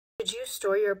Should you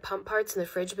store your pump parts in the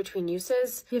fridge between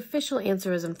uses? The official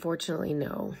answer is unfortunately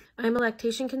no. I'm a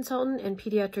lactation consultant and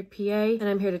pediatric PA, and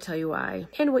I'm here to tell you why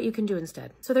and what you can do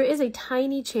instead. So there is a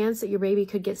tiny chance that your baby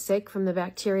could get sick from the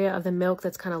bacteria of the milk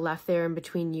that's kind of left there in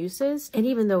between uses. And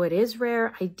even though it is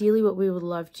rare, ideally what we would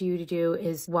love you to do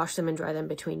is wash them and dry them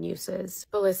between uses.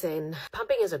 But listen,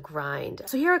 pumping is a grind.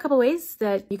 So here are a couple ways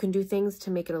that you can do things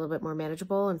to make it a little bit more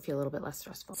manageable and feel a little bit less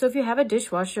stressful. So if you have a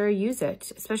dishwasher, use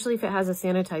it, especially if it has a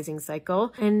sanitizing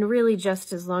cycle, and really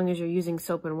just as long as you're using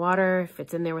soap and water. If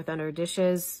it's in there with under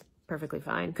dishes, perfectly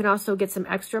fine. You can also get some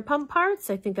extra pump parts.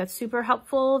 I think that's super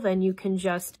helpful. Then you can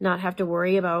just not have to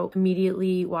worry about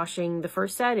immediately washing the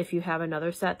first set if you have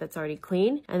another set that's already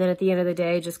clean. And then at the end of the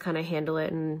day, just kind of handle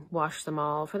it and wash them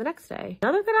all for the next day.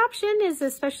 Another good option is,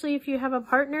 especially if you have a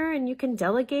partner and you can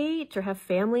delegate, or have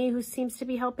family who seems to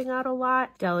be helping out a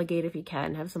lot, delegate if you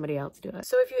can, have somebody else do it.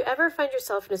 So if you ever find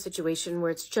yourself in a situation where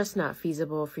it's just not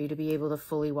feasible for you to be able to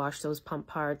fully wash those pump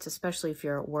parts, especially if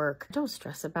you're at work, don't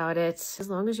stress about it. As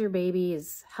long as your baby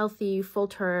is healthy, full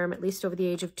term, at least over the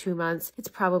age of 2 months, it's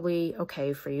probably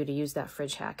okay for you to use that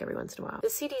fridge hack every once in a while. The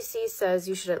CDC says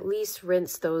you should at least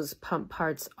rinse those pump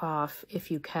parts off if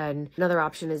you can. Another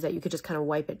option is that you could just kind of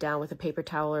wipe it down with a paper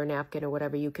towel or a napkin or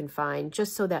whatever you can find,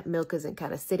 just so that milk isn't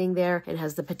kind of sitting there and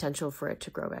has the potential for it to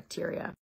grow bacteria.